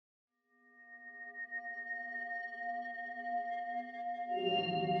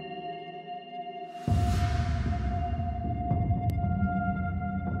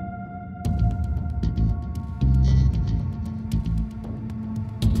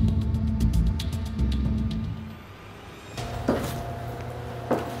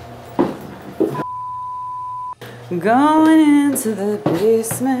Going into the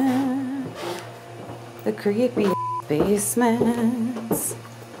basement, the creepy basements.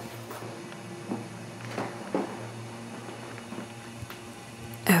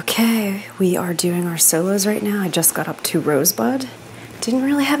 Okay, we are doing our solos right now. I just got up to Rosebud. Didn't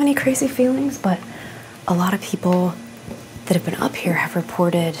really have any crazy feelings, but a lot of people that have been up here have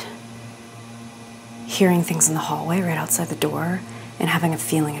reported hearing things in the hallway right outside the door and having a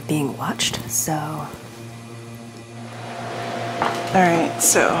feeling of being watched, so. All right,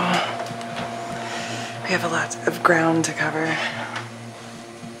 so we have a lot of ground to cover.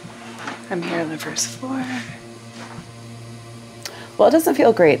 I'm here on the first floor. Well, it doesn't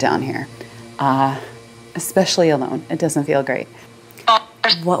feel great down here, especially alone. It doesn't feel great.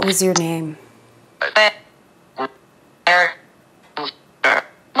 What was your name?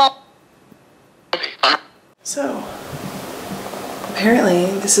 So, apparently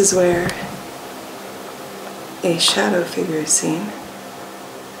this is where a shadow figure is seen.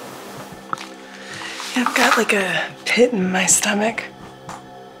 Yeah, I've got like a pit in my stomach.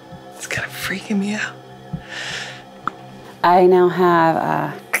 It's kind of freaking me out. I now have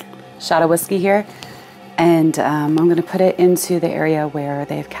a shot of whiskey here, and I'm gonna put it into the area where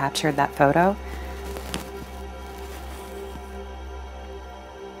they've captured that photo.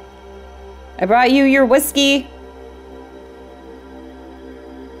 I brought you your whiskey.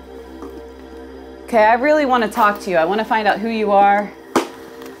 Okay, I really want to talk to you. I want to find out who you are,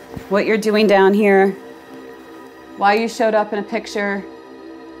 what you're doing down here, why you showed up in a picture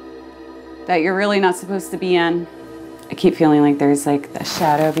that you're really not supposed to be in. I keep feeling like there's like a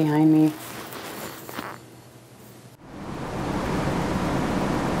shadow behind me.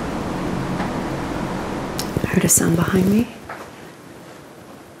 I heard a sound behind me.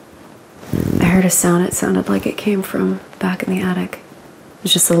 I heard a sound, it sounded like it came from back in the attic. It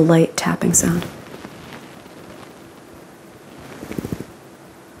was just a light tapping sound.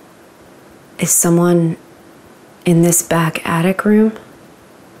 Is someone in this back attic room?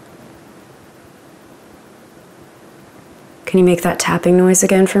 Can you make that tapping noise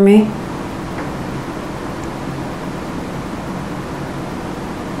again for me?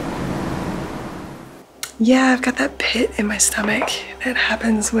 Yeah, I've got that pit in my stomach. That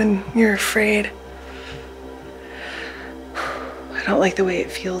happens when you're afraid. I don't like the way it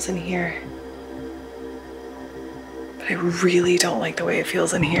feels in here. But I really don't like the way it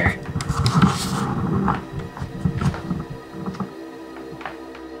feels in here.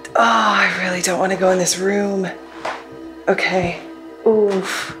 Oh, I really don't want to go in this room. Okay.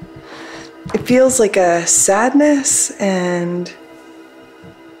 Oof. It feels like a sadness and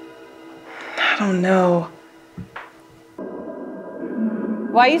I don't know.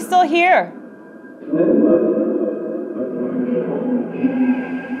 Why are you still here?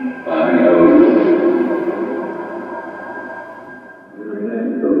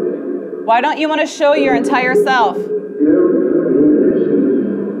 Why don't you want to show your entire self?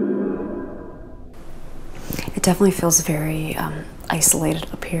 It definitely feels very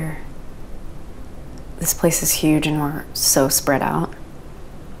isolated up here. This place is huge and we're so spread out.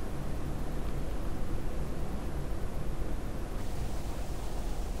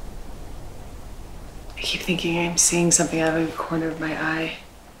 I keep thinking I'm seeing something out of the corner of my eye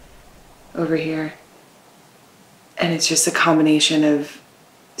over here. And it's just a combination of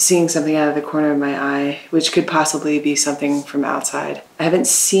seeing something out of the corner of my eye, which could possibly be something from outside. I haven't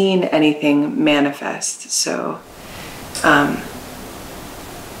seen anything manifest, so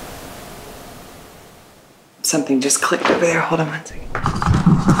something just clicked over there. Hold on one second.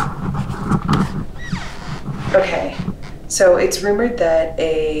 Okay, so it's rumored that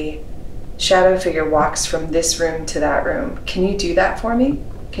a shadow figure walks from this room to that room. Can you do that for me?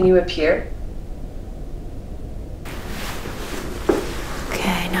 Can you appear?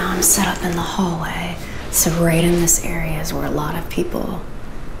 Okay, now I'm set up in the hallway. So right in this area is where a lot of people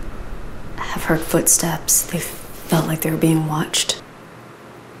have heard footsteps. They felt like they were being watched.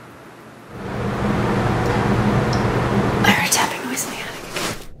 I heard tapping noise in the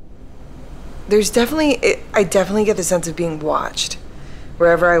attic. There's I definitely get the sense of being watched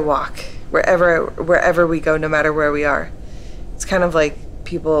wherever I walk, wherever we go, no matter where we are. It's kind of like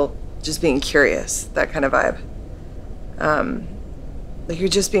people just being curious, that kind of vibe. Like you're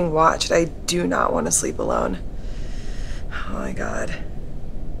just being watched. I do not want to sleep alone. Oh my God.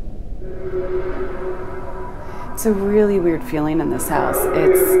 It's a really weird feeling in this house.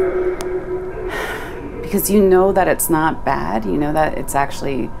 It's because you know that it's not bad. You know that it's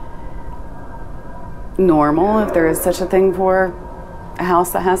actually normal if there is such a thing for a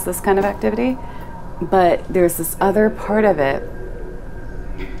house that has this kind of activity. But there's this other part of it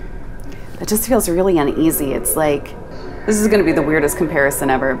It just feels really uneasy. It's like, this is gonna be the weirdest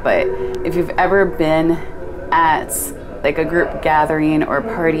comparison ever, but if you've ever been at like a group gathering or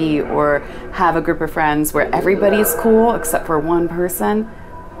a party or have a group of friends where everybody's cool except for one person,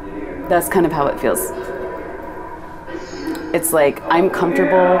 that's kind of how it feels. It's like I'm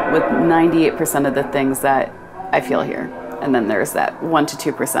comfortable with 98% of the things that I feel here. And then there's that 1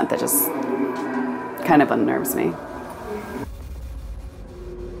 to 2% that just kind of unnerves me.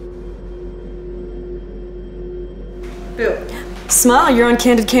 Boo. Smile, you're on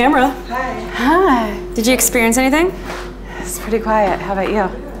candid camera. Hi. Hi. Did you experience anything? It's pretty quiet. How about you?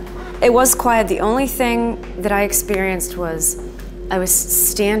 It was quiet. The only thing that I experienced was I was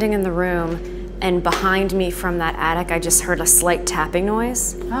standing in the room, and behind me from that attic, I just heard a slight tapping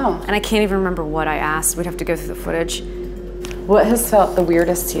noise. Oh. And I can't even remember what I asked. We'd have to go through the footage. What has felt the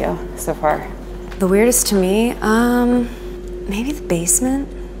weirdest to you so far? The weirdest to me, maybe the basement.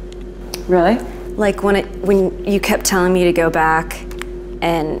 Really? Like when you kept telling me to go back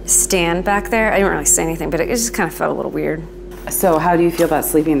and stand back there. I didn't really say anything, but it just kind of felt a little weird. So how do you feel about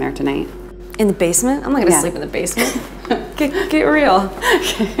sleeping there tonight? In the basement? I'm not gonna sleep in the basement. Get real.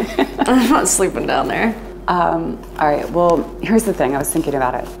 I'm not sleeping down there. All right, well, here's the thing. I was thinking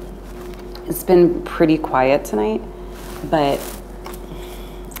about it. It's been pretty quiet tonight, but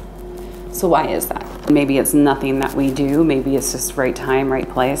so why is that? Maybe it's nothing that we do. Maybe it's just right time, right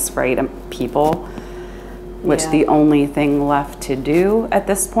place, right people, which the only thing left to do at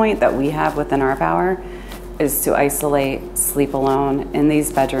this point that we have within our power is to isolate, sleep alone in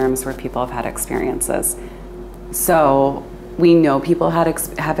these bedrooms where people have had experiences. So we know people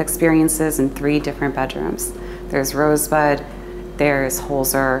have experiences in 3 different bedrooms. There's Rosebud, there's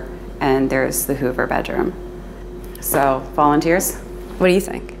Holzer, and there's the Hoover bedroom. So volunteers? What do you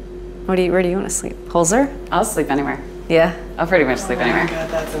think? Where do you want to sleep? Holzer? I'll sleep anywhere. Yeah. I'll pretty much sleep anywhere. Oh my God,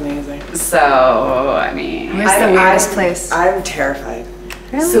 that's amazing. So, I mean, Where's the weirdest place? I'm terrified.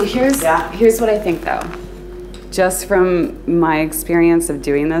 Really? so here's what I think though. Just from my experience of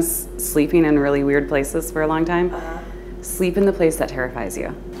doing this, sleeping in really weird places for a long time, sleep in the place that terrifies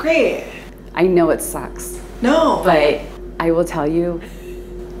you. Great. I know it sucks, No. but I will tell you,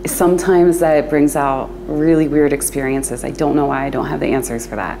 sometimes that brings out really weird experiences. I don't know why. I don't have the answers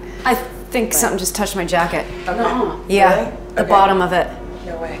for that. I think something just touched my jacket. Okay. Yeah. Really? The Okay. bottom of it.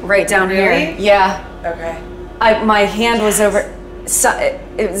 No way. Right down Really? here. Yeah. Okay. My hand was over. So,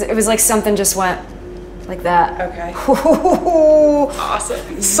 it was like something just went like that. Okay.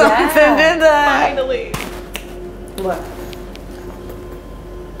 Awesome. Something did that. Finally. Look.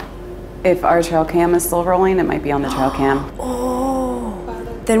 If our trail cam is still rolling, it might be on the trail cam. Oh.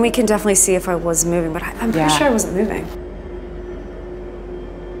 Then we can definitely see if I was moving, but I'm pretty sure I wasn't moving.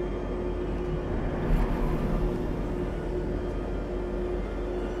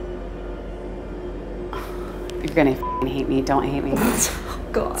 You're gonna f***ing hate me. Don't hate me. Oh,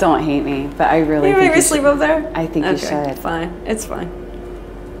 God. Don't hate me. But I really You think make me sleep up there? I think you should. Fine. It's fine.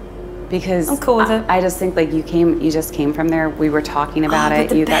 Because I'm cool with it. I just think like you just came from there. We were talking about it.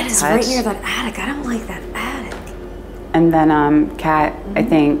 But You the got bed is touched. right near that attic. I don't like that attic. And then Kat, I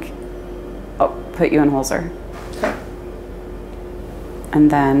think I'll put you in Holzer. Okay. And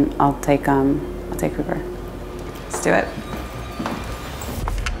then I'll take Hoover. Let's do it.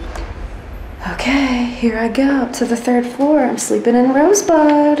 Okay, here I go up to the 3rd floor. I'm sleeping in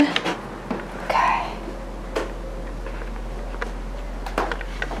Rosebud. Okay.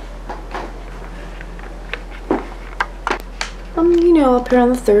 You know, up here on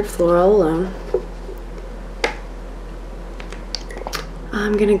the 3rd floor all alone.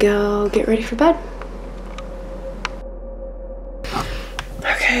 I'm gonna go get ready for bed.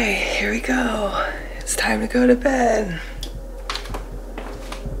 Okay, here we go. It's time to go to bed.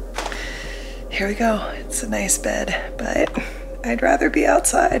 Here we go. It's a nice bed, but I'd rather be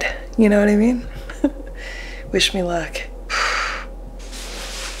outside. You know what I mean? Wish me luck.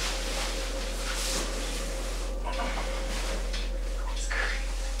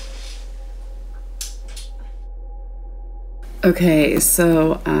 Okay,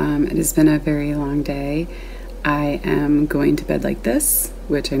 so it has been a very long day. I am going to bed like this,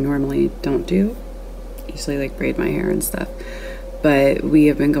 which I normally don't do. Usually like braid my hair and stuff. But we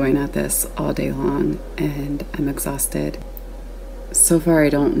have been going at this all day long and I'm exhausted. So far I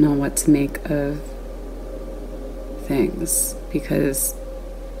don't know what to make of things because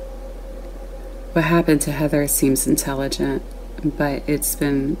what happened to Heather seems intelligent, but it's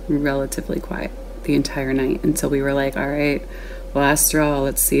been relatively quiet the entire night until we were like, all right, last straw,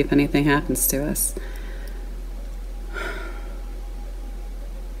 let's see if anything happens to us.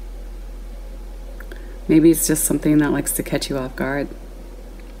 Maybe it's just something that likes to catch you off guard.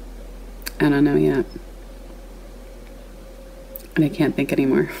 I don't know yet. And I can't think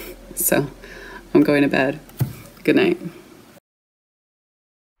anymore. So I'm going to bed. Good night.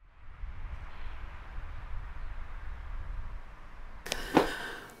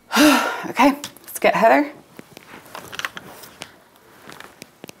 Okay, let's get Heather.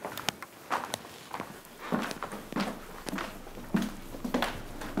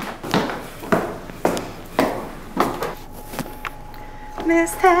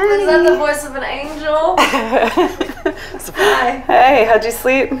 Miss Teddy. Is that the voice of an angel? Hi. Hey, how'd you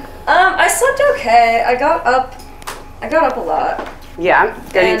sleep? I slept okay. I got up a lot. Yeah.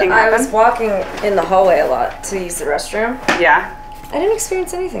 Did anything happen? I was walking in the hallway a lot to use the restroom. Yeah. I didn't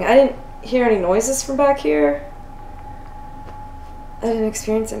experience anything. I didn't hear any noises from back here. I didn't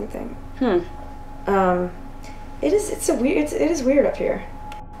experience anything. It is weird up here.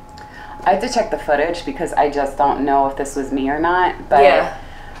 I have to check the footage because I just don't know if this was me or not. But yeah.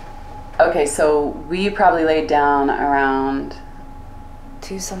 Okay, so we probably laid down around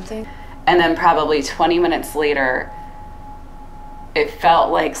 2 something. And then probably 20 minutes later, it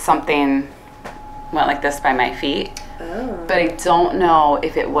felt like something went like this by my feet. Oh. But I don't know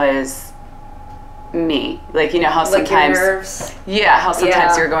if it was me. Like, you know how like sometimes... your nerves? Yeah, how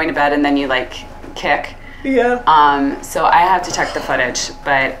sometimes you're going to bed and then you like kick. Yeah. So I have to check the footage,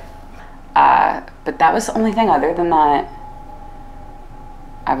 but that was the only thing. Other than that,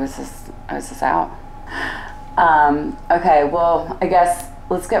 I was just out. Okay, well, I guess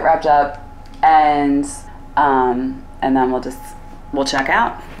let's get wrapped up and then we'll check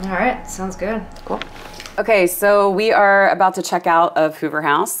out. All right, sounds good. Cool. Okay, so we are about to check out of Hoover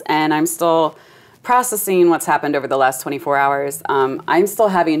House, and I'm still processing what's happened over the last 24 hours. I'm still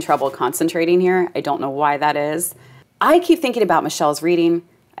having trouble concentrating here. I don't know why that is. I keep thinking about Michelle's reading.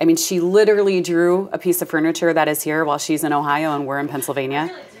 I mean, she literally drew a piece of furniture that is here while she's in Ohio and we're in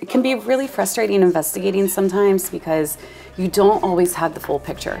Pennsylvania. It can be really frustrating investigating sometimes because you don't always have the full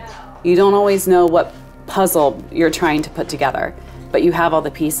picture. You don't always know what puzzle you're trying to put together, but you have all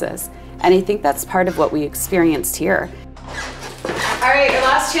the pieces. And I think that's part of what we experienced here. All right, your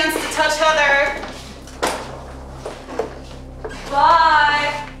last chance to touch Heather.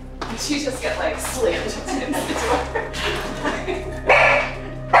 Bye. She just get like slammed into the door.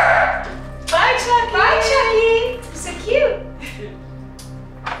 Bye, Chucky. Bye, Chucky. So cute.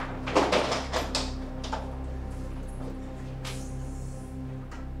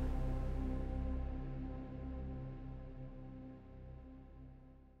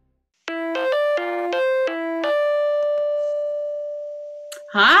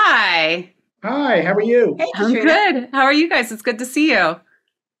 Hi. Hi, how are you? Hey, I'm good. How are you guys? It's good to see you.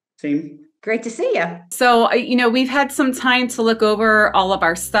 Same. Great to see you. So, you know, we've had some time to look over all of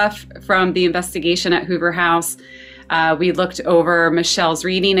our stuff from the investigation at Hoover House. We looked over Michelle's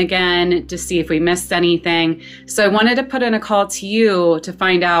reading again to see if we missed anything. So I wanted to put in a call to you to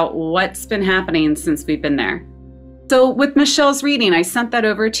find out what's been happening since we've been there. So with Michelle's reading, I sent that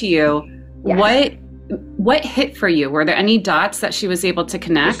over to you. Yes. What hit for you? Were there any dots that she was able to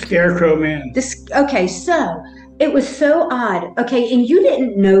connect? The Scarecrow Man. Okay, so it was so odd. Okay, and you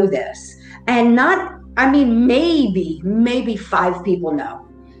didn't know this. And maybe 5 people know,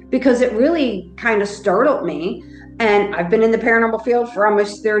 because it really kind of startled me. And I've been in the paranormal field for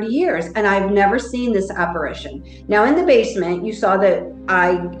almost 30 years, and I've never seen this apparition. Now, in the basement, you saw that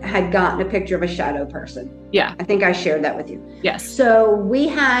I had gotten a picture of a shadow person. Yeah. I think I shared that with you. Yes. So we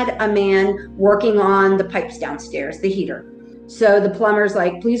had a man working on the pipes downstairs, the heater. So the plumber's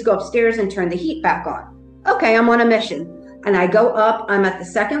like, please go upstairs and turn the heat back on. Okay, I'm on a mission. And I go up, I'm at the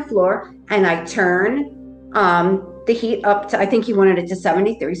 2nd floor, and I turn the heat up to, I think he wanted it to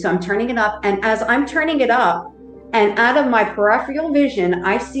 73. So I'm turning it up. And as I'm turning it up, and out of my peripheral vision,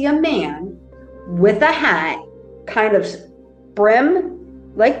 I see a man with a hat, kind of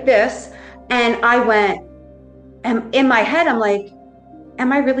brim like this. And I went, and in my head, I'm like,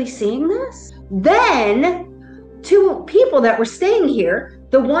 am I really seeing this? Then 2 people that were staying here,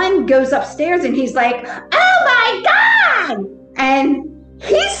 the one goes upstairs and he's like, oh my God! And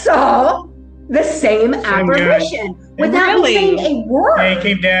he saw the same apparition without me saying a word. Yeah, he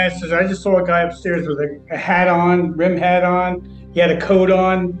came down and says, I just saw a guy upstairs with a hat on, rim hat on. He had a coat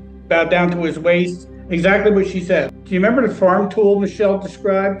on, about down to his waist. Exactly what she said. Do you remember the farm tool Michelle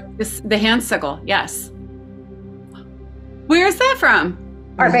described? The hand sickle, yes. Where's that from?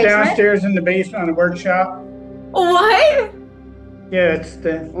 Our It's basement? downstairs in the basement on the workshop. What? Yeah, it's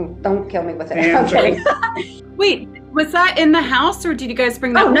the... Don't kill me with it. Yeah, I'm kidding. Wait, was that in the house or did you guys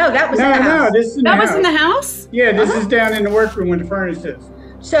bring that? Oh, no, that was in the house. No, this is in the That house. was in the house? Yeah, this is down in the workroom where the furnace is.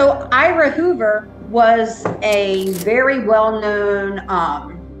 So Ira Hoover was a very well-known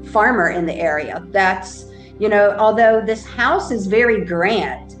farmer in the area. That's, you know, although this house is very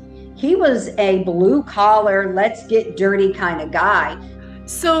grand, he was a blue collar, let's get dirty kind of guy.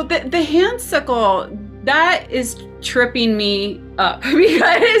 So the hand sickle, that is tripping me up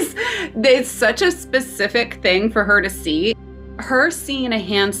because it's such a specific thing for her to see. Her seeing a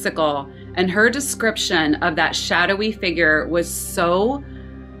hand sickle and her description of that shadowy figure was so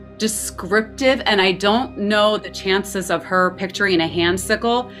descriptive, and I don't know the chances of her picturing a hand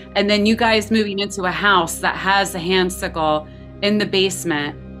sickle and then you guys moving into a house that has a hand sickle in the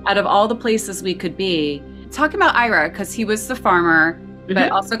basement. Out of all the places we could be, talking about Ira, because he was the farmer,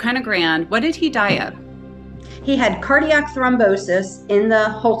 but also kind of grand. What did he die of? He had cardiac thrombosis in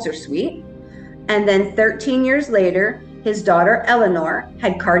the Holzer suite, and then 13 years later, his daughter Eleanor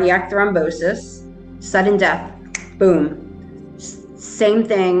had cardiac thrombosis, sudden death, boom. Same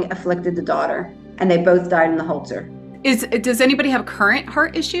thing afflicted the daughter, and they both died in the Holzer. Does anybody have current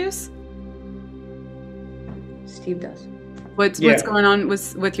heart issues? Steve does. What's going on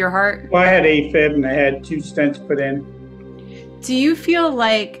with your heart? Well, I had AFib and I had 2 stents put in. Do you feel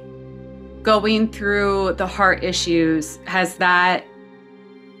like going through the heart issues, has that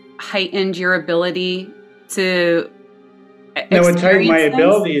heightened your ability to No, what heightened my things?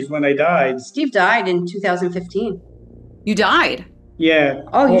 ability is when I died. Steve died in 2015. You died? Yeah.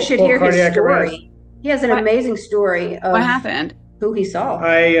 Oh, you should hear his story. Arrest. He has an amazing story of What happened? who he saw.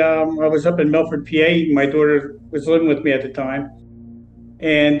 I was up in Milford, PA. My daughter was living with me at the time.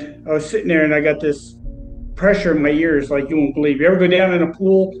 And I was sitting there and I got this pressure in my ears like you won't believe. You ever go down in a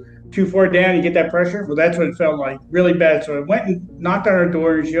pool too far down, you get that pressure? Well, that's what it felt like, really bad. So I went and knocked on her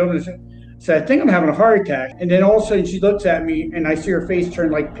door and she opened it and said, I think I'm having a heart attack. And then all of a sudden she looks at me and I see her face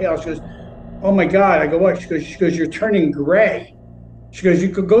turn like pale. She goes, oh my God. I go, what? She goes, you're turning gray. She goes, you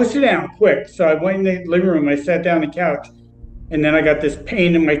could go sit down quick. So I went in the living room. I sat down on the couch. And then I got this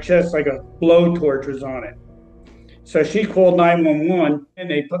pain in my chest, like a blowtorch was on it. So she called 911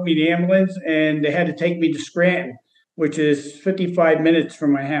 and they put me in the ambulance and they had to take me to Scranton, which is 55 minutes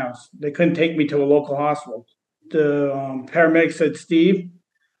from my house. They couldn't take me to a local hospital. The paramedic said, Steve,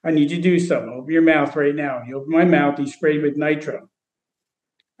 I need you to do something. Open your mouth right now. He opened my mouth. He sprayed with nitro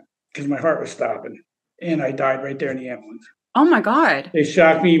because my heart was stopping. And I died right there in the ambulance. Oh my God. They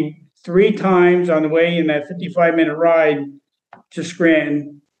shocked me 3 times on the way in that 55-minute ride to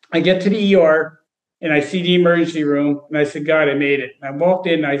Scranton. I get to the ER and I see the emergency room and I said, God, I made it. And I walked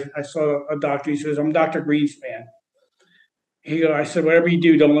in and I saw a doctor. He says, I'm Dr. Greenspan. I said, whatever you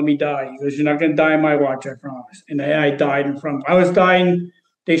do, don't let me die. He goes, you're not going to die on my watch, I promise. And I died in front of him. I was dying.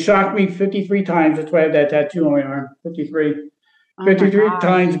 They shocked me 53 times. That's why I have that tattoo on my arm, 53. 53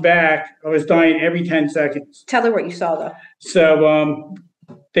 times back. I was dying every 10 seconds. Tell her what you saw, though. So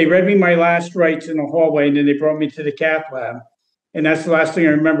they read me my last rites in the hallway, and then they brought me to the cath lab. And that's the last thing I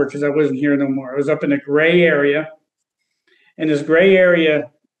remember because I wasn't here no more. I was up in a gray area. And this gray area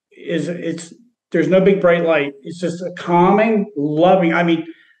there's no big bright light. It's just a calming, loving. I mean,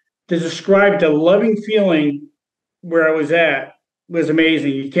 to describe the loving feeling where I was at was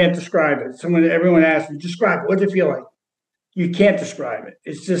amazing. You can't describe it. Everyone asked me, describe it. What does it feel like? You can't describe it.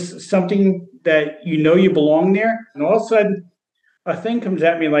 It's just something that you know you belong there. And all of a sudden, a thing comes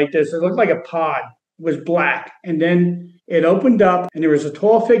at me like this. It looked like a pod. It was black. And then it opened up and there was a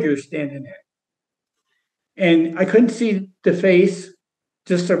tall figure standing there. And I couldn't see the face,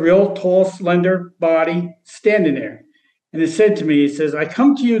 just a real tall, slender body standing there. And it said to me, it says, I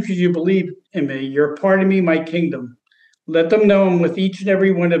come to you because you believe in me. You're a part of me, my kingdom. Let them know I'm with each and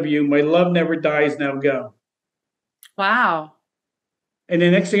every one of you. My love never dies. Now go. Wow. And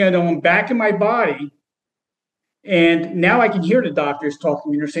the next thing I know, I'm back in my body. And now I can hear the doctors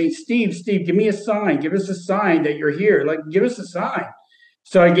talking. And they're saying, Steve, give me a sign. Give us a sign that you're here. Like, give us a sign.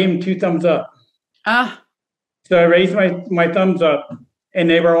 So I gave them 2 thumbs up. So I raised my thumbs up and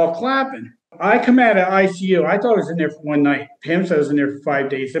they were all clapping. I come out of ICU. I thought I was in there for 1 night. Pam said I was in there for 5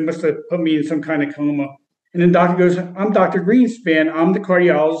 days. They must have put me in some kind of coma. And then the doctor goes, I'm Dr. Greenspan. I'm the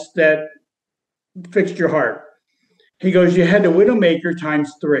cardiologist that fixed your heart. He goes, you had the Widowmaker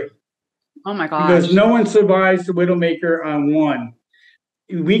times 3. Oh my gosh. He goes, no one survives the Widowmaker on 1.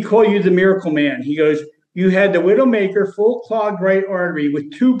 We call you the miracle man. He goes, you had the Widowmaker full clogged right artery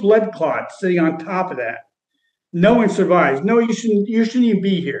with 2 blood clots sitting on top of that. No one survives. No, you shouldn't even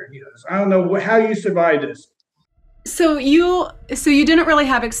be here. He goes, I don't know how you survived this. So you didn't really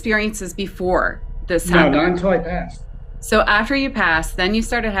have experiences before this happened? No, not until I passed. So after you passed, then you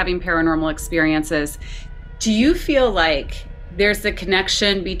started having paranormal experiences. Do you feel like there's a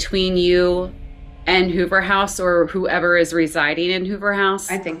connection between you and Hoover House, or whoever is residing in Hoover House?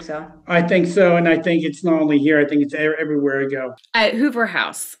 I think so. I think so, and I think it's not only here. I think it's everywhere I go. At Hoover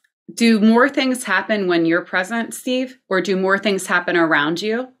House, do more things happen when you're present, Steve, or do more things happen around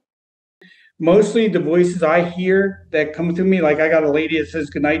you? Mostly the voices I hear that come through me, like I got a lady that says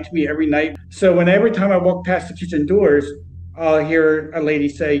goodnight to me every night. So every time I walk past the kitchen doors, I'll hear a lady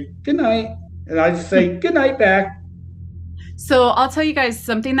say goodnight, and I just say goodnight back. So I'll tell you guys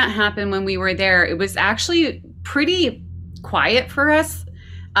something that happened when we were there. It was actually pretty quiet for us.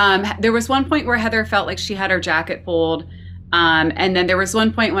 There was one point where Heather felt like she had her jacket pulled. And then there was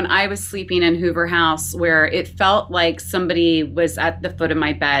one point when I was sleeping in Hoover House where it felt like somebody was at the foot of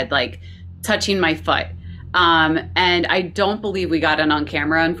my bed, like touching my foot. And I don't believe we got it on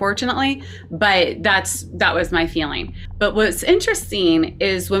camera, unfortunately, but that was my feeling. But what's interesting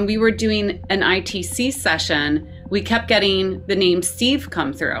is when we were doing an ITC session, we kept getting the name Steve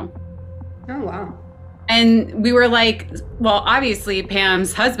come through. Oh, wow. And we were like, well, obviously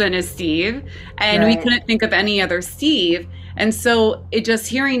Pam's husband is Steve, and we couldn't think of any other Steve. And so it just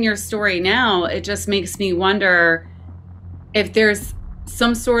hearing your story now, it just makes me wonder if there's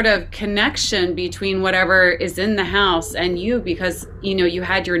some sort of connection between whatever is in the house and you, because, you know, you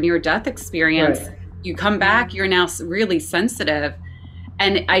had your near-death experience. Right. You come back, you're now really sensitive.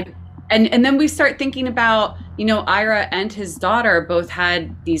 And then we start thinking about, you know, Ira and his daughter both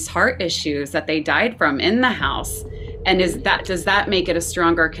had these heart issues that they died from in the house. And does that make it a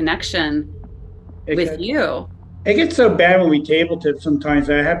stronger connection with you? It gets so bad when we table tip sometimes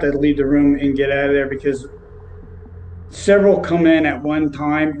I have to leave the room and get out of there, because several come in at one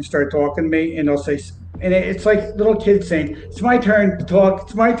time and start talking to me, and they'll say, and it's like little kids saying, it's my turn to talk,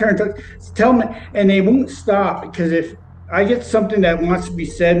 it's my turn to talk. Tell me, and they won't stop, because if I get something that wants to be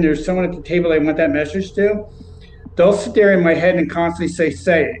said and there's someone at the table I want that message to, they'll sit there in my head and constantly say it,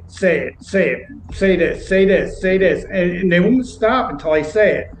 say it, say it, say this, say this, say this. And they won't stop until I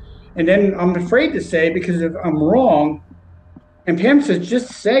say it. And then I'm afraid to say it, because if I'm wrong, and Pam says,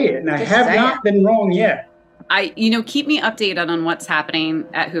 just say it. And I have not been wrong yet. Keep me updated on what's happening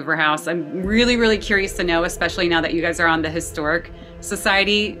at Hoover House. I'm really, really curious to know, especially now that you guys are on the Historic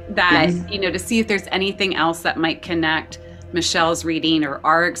Society, that, to see if there's anything else that might connect Michelle's reading or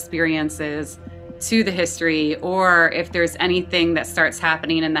our experiences to the history, or if there's anything that starts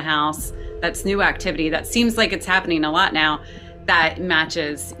happening in the house that's new activity that seems like it's happening a lot now that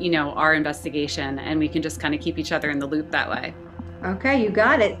matches, our investigation, and we can just kind of keep each other in the loop that way. Okay, you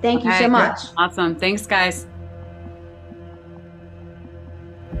got it. Thank you so much. Awesome. Thanks, guys.